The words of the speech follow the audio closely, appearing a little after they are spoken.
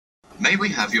May we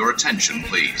have your attention,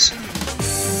 please?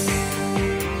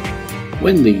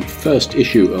 When the first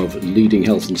issue of Leading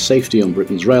Health and Safety on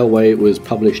Britain's Railway was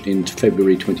published in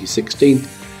February 2016,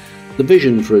 the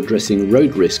vision for addressing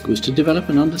road risk was to develop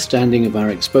an understanding of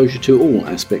our exposure to all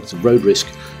aspects of road risk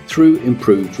through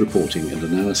improved reporting and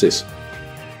analysis.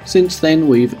 Since then,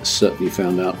 we've certainly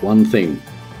found out one thing.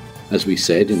 As we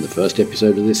said in the first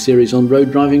episode of this series on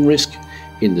road driving risk,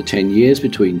 in the 10 years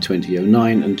between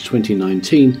 2009 and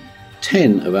 2019,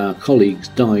 10 of our colleagues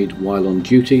died while on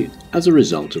duty as a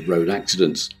result of road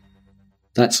accidents.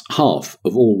 That's half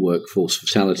of all workforce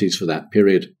fatalities for that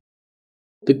period.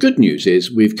 The good news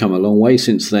is we've come a long way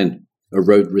since then. A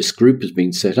road risk group has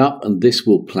been set up, and this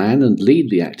will plan and lead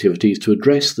the activities to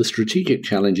address the strategic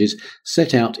challenges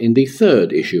set out in the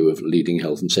third issue of Leading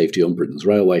Health and Safety on Britain's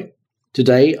Railway.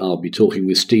 Today I'll be talking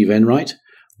with Steve Enright,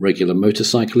 regular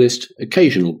motorcyclist,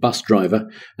 occasional bus driver,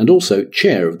 and also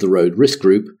chair of the Road Risk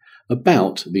Group,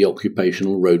 about the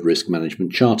Occupational Road Risk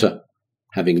Management Charter.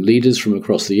 Having leaders from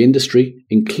across the industry,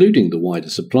 including the wider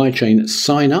supply chain,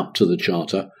 sign up to the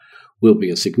Charter will be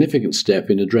a significant step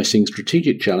in addressing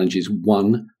strategic challenges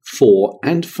 1, 4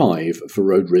 and 5 for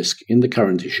road risk in the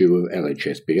current issue of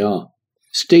LHSBR.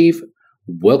 Steve,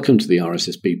 welcome to the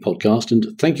RSSB podcast,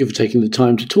 and thank you for taking the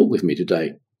time to talk with me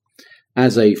today.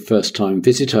 As a first-time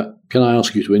visitor, can I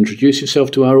ask you to introduce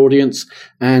yourself to our audience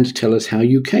and tell us how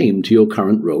you came to your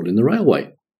current role in the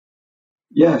railway?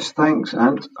 Yes, thanks,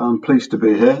 Ant. I'm pleased to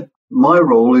be here. My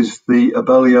role is the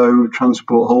Abellio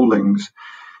Transport Holdings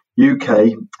UK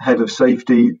Head of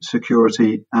Safety,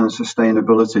 Security and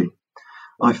Sustainability.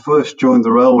 I first joined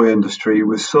the railway industry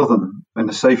with Southern in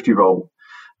a safety role,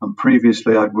 and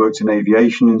previously I'd worked in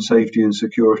aviation in safety and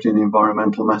security and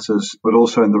environmental matters, but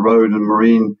also in the road and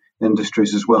marine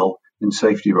industries as well in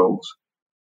safety roles.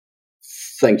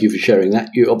 Thank you for sharing that.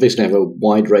 You obviously have a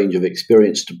wide range of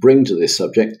experience to bring to this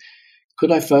subject.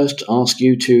 Could I first ask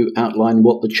you to outline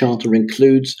what the Charter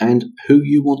includes and who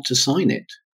you want to sign it?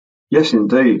 Yes,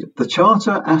 indeed. The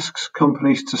Charter asks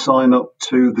companies to sign up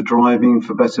to the Driving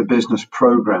for Better Business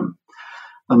programme,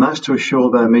 and that's to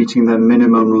assure they're meeting their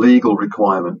minimum legal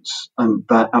requirements, and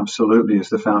that absolutely is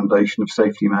the foundation of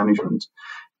safety management.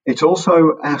 It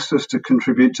also asks us to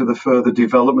contribute to the further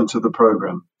development of the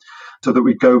programme so that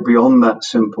we go beyond that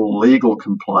simple legal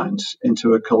compliance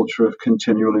into a culture of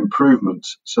continual improvement.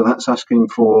 So that's asking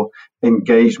for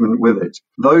engagement with it.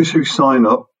 Those who sign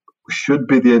up should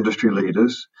be the industry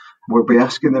leaders. We'll be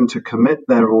asking them to commit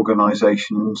their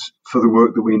organisations for the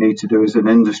work that we need to do as an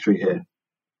industry here.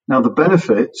 Now, the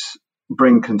benefits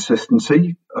bring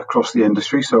consistency across the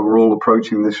industry, so we're all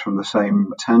approaching this from the same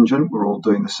tangent, we're all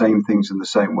doing the same things in the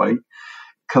same way.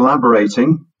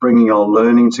 Collaborating, bringing our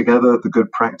learning together, the good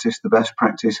practice, the best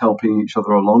practice, helping each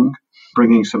other along,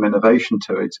 bringing some innovation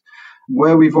to it.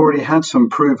 Where we've already had some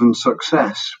proven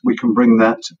success, we can bring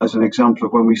that as an example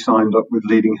of when we signed up with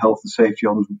Leading Health and Safety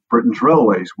on Britain's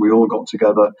Railways. We all got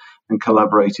together and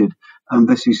collaborated, and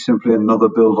this is simply another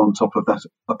build on top of that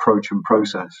approach and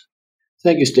process.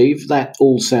 Thank you, Steve. That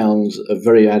all sounds a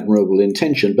very admirable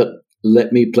intention, but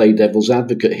let me play devil's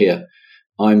advocate here.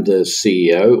 I'm the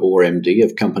CEO or MD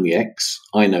of Company X.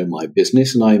 I know my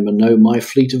business and I know my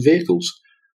fleet of vehicles.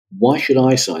 Why should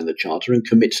I sign the Charter and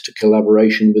commit to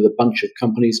collaboration with a bunch of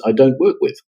companies I don't work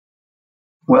with?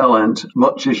 Well, and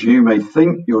much as you may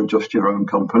think you're just your own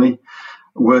company,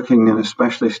 working in a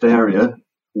specialist area,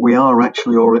 we are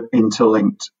actually all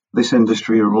interlinked. This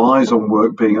industry relies on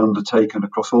work being undertaken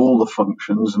across all the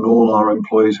functions, and all our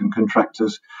employees and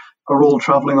contractors are all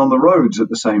travelling on the roads at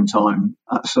the same time.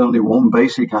 That's certainly one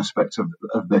basic aspect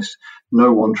of this.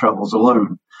 No one travels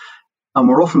alone. And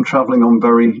we're often travelling on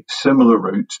very similar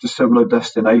routes to similar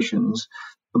destinations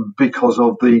because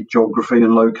of the geography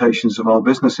and locations of our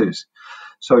businesses.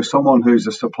 So someone who's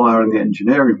a supplier in the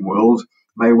engineering world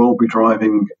may well be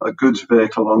driving a goods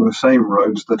vehicle along the same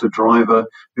roads that a driver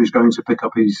who's going to pick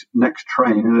up his next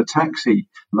train in a taxi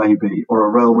maybe, or a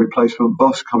rail replacement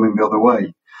bus coming the other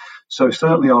way. So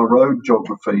certainly our road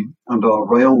geography and our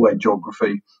railway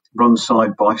geography run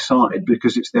side by side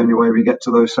because it's the only way we get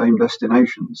to those same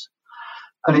destinations.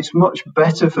 And it's much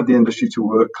better for the industry to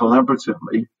work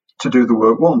collaboratively to do the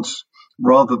work once,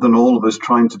 rather than all of us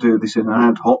trying to do this in an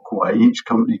ad hoc way, each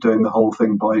company doing the whole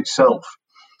thing by itself.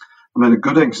 I mean, a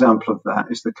good example of that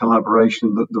is the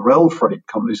collaboration that the rail freight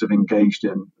companies have engaged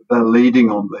in. They're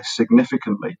leading on this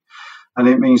significantly. And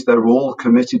it means they're all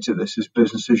committed to this as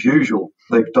business as usual.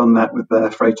 They've done that with their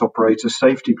freight operators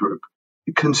safety group.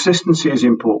 Consistency is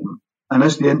important. And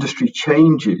as the industry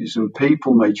changes and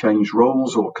people may change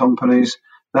roles or companies,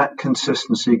 that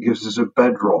consistency gives us a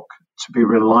bedrock to be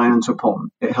reliant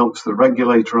upon. It helps the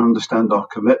regulator understand our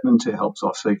commitment. It helps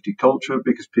our safety culture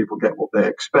because people get what they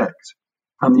expect.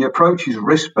 And the approach is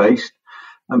risk-based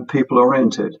and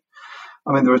people-oriented.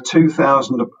 I mean, there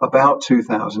are about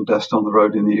 2,000 deaths on the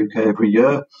road in the UK every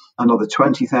year, another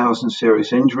 20,000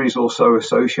 serious injuries also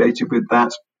associated with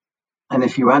that. And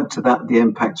if you add to that the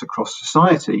impact across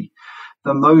society,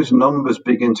 then those numbers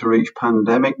begin to reach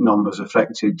pandemic numbers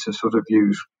affected, to sort of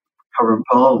use current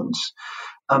parlance.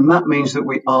 And that means that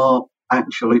we are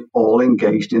actually all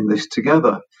engaged in this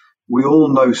together. We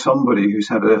all know somebody who's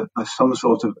had some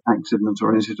sort of accident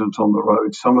or incident on the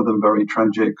road, some of them very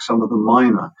tragic, some of them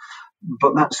minor.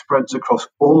 But that spreads across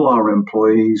all our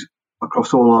employees,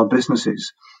 across all our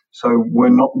businesses. So we're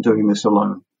not doing this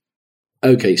alone.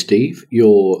 Okay, Steve,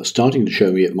 you're starting to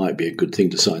show me it might be a good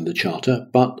thing to sign the charter,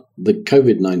 but the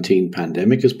COVID-19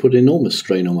 pandemic has put enormous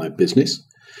strain on my business.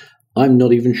 I'm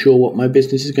not even sure what my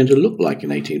business is going to look like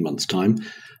in 18 months' time,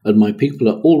 and my people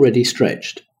are already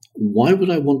stretched. Why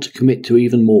would I want to commit to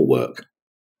even more work?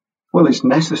 Well, it's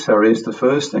necessary is the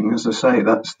first thing. As I say,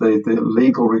 that's the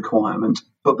legal requirement,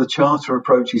 but the charter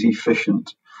approach is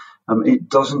efficient. It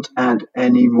doesn't add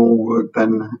any more work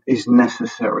than is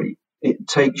necessary. It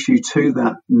takes you to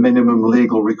that minimum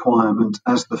legal requirement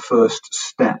as the first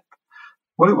step.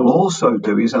 What it will also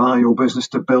do is allow your business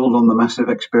to build on the massive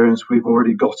experience we've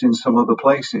already got in some other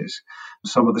places.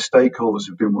 Some of the stakeholders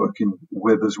have been working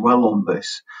with as well on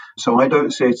this. So I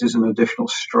don't see it as an additional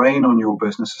strain on your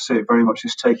business. I see it very much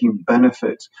as taking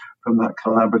benefit from that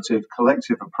collaborative,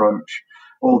 collective approach.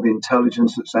 All the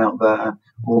intelligence that's out there,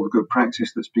 all the good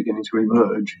practice that's beginning to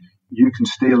emerge, you can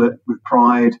steal it with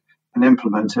pride and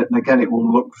implement it. And again, it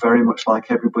will look very much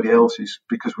like everybody else's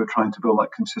because we're trying to build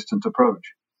that consistent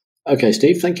approach. Okay,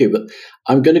 Steve, thank you. But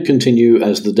I'm going to continue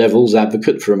as the devil's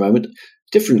advocate for a moment.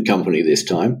 Different company this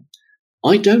time.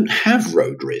 I don't have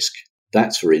road risk.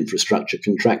 That's for infrastructure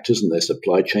contractors and their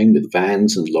supply chain with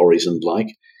vans and lorries and like.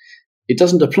 It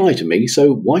doesn't apply to me,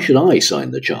 so why should I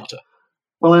sign the charter?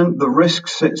 Well, the risk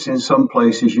sits in some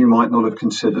places you might not have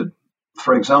considered.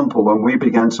 For example, when we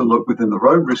began to look within the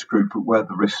road risk group at where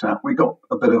the risks at, we got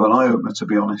a bit of an eye-opener, to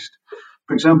be honest.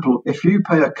 For example, if you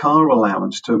pay a car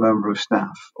allowance to a member of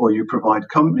staff or you provide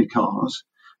company cars,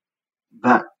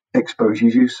 that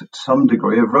exposes you to some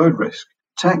degree of road risk.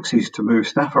 Taxis to move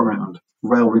staff around,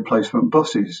 rail replacement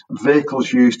buses,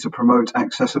 vehicles used to promote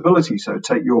accessibility, so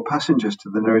take your passengers to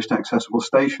the nearest accessible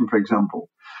station, for example.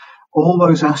 All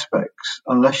those aspects,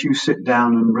 unless you sit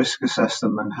down and risk assess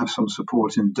them and have some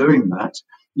support in doing that,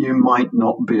 you might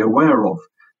not be aware of.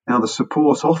 Now, the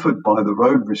support offered by the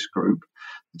road risk group,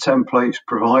 the templates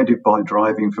provided by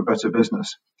Driving for Better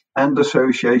Business, and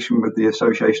association with the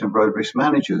Association of Road Risk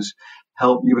Managers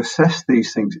help you assess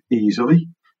these things easily,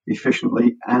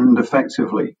 efficiently, and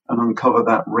effectively, and uncover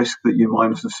that risk that you might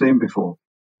not have seen before.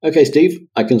 Okay, Steve,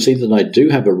 I can see that I do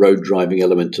have a road driving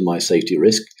element to my safety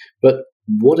risk, but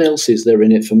what else is there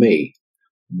in it for me?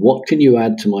 What can you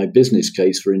add to my business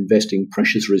case for investing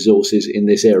precious resources in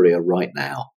this area right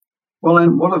now? Well,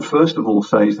 and what I'd first of all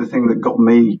say is the thing that got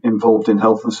me involved in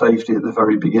health and safety at the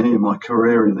very beginning of my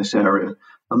career in this area,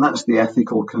 and that's the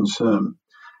ethical concern.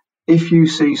 If you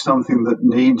see something that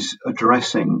needs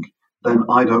addressing, then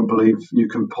I don't believe you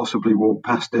can possibly walk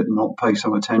past it and not pay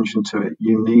some attention to it.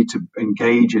 You need to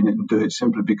engage in it and do it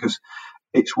simply because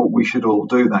it's what we should all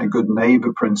do, that good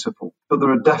neighbour principle. But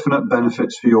there are definite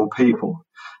benefits for your people.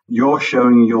 You're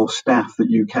showing your staff that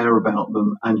you care about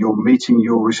them and you're meeting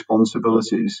your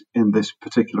responsibilities in this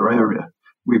particular area.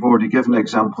 We've already given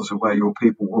examples of where your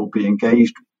people will be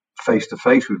engaged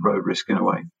face-to-face with road risk in a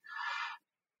way.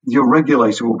 Your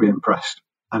regulator will be impressed,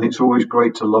 and it's always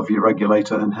great to love your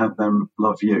regulator and have them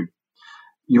love you.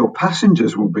 Your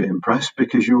passengers will be impressed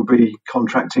because you'll be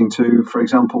contracting to, for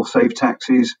example, safe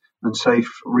taxis and safe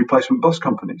replacement bus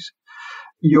companies.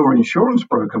 Your insurance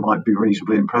broker might be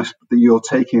reasonably impressed that you're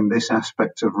taking this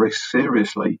aspect of risk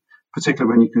seriously,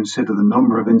 particularly when you consider the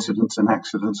number of incidents and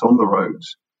accidents on the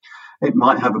roads. It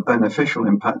might have a beneficial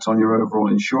impact on your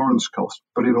overall insurance cost,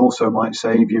 but it also might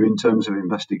save you in terms of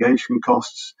investigation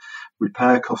costs,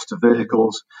 repair costs of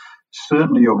vehicles.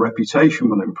 Certainly your reputation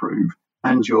will improve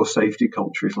and your safety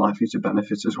culture is likely to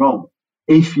benefit as well.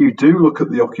 If you do look at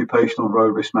the Occupational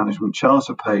Road Risk Management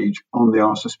Charter page on the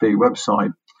RSSB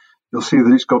website, you'll see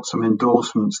that it's got some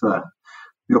endorsements there.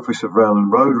 The Office of Rail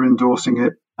and Road are endorsing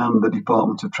it, and the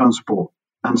Department of Transport,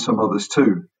 and some others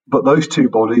too. But those two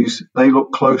bodies, they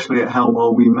look closely at how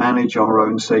well we manage our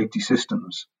own safety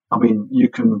systems. I mean, you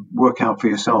can work out for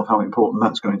yourself how important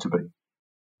that's going to be.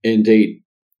 Indeed.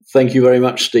 Thank you very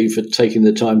much, Steve, for taking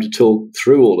the time to talk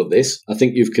through all of this. I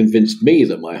think you've convinced me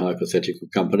that my hypothetical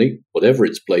company, whatever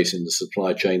its place in the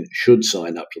supply chain, should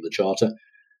sign up to the Charter.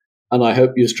 And I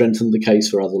hope you've strengthened the case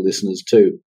for other listeners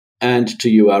too. And to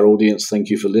you, our audience, thank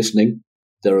you for listening.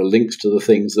 There are links to the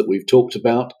things that we've talked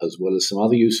about, as well as some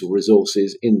other useful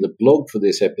resources in the blog for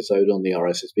this episode on the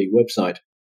RSSB website.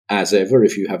 As ever,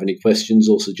 if you have any questions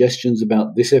or suggestions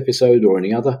about this episode or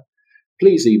any other,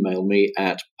 please email me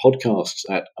at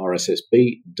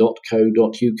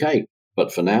podcasts@rssb.co.uk.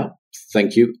 But for now,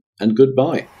 thank you and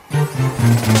goodbye.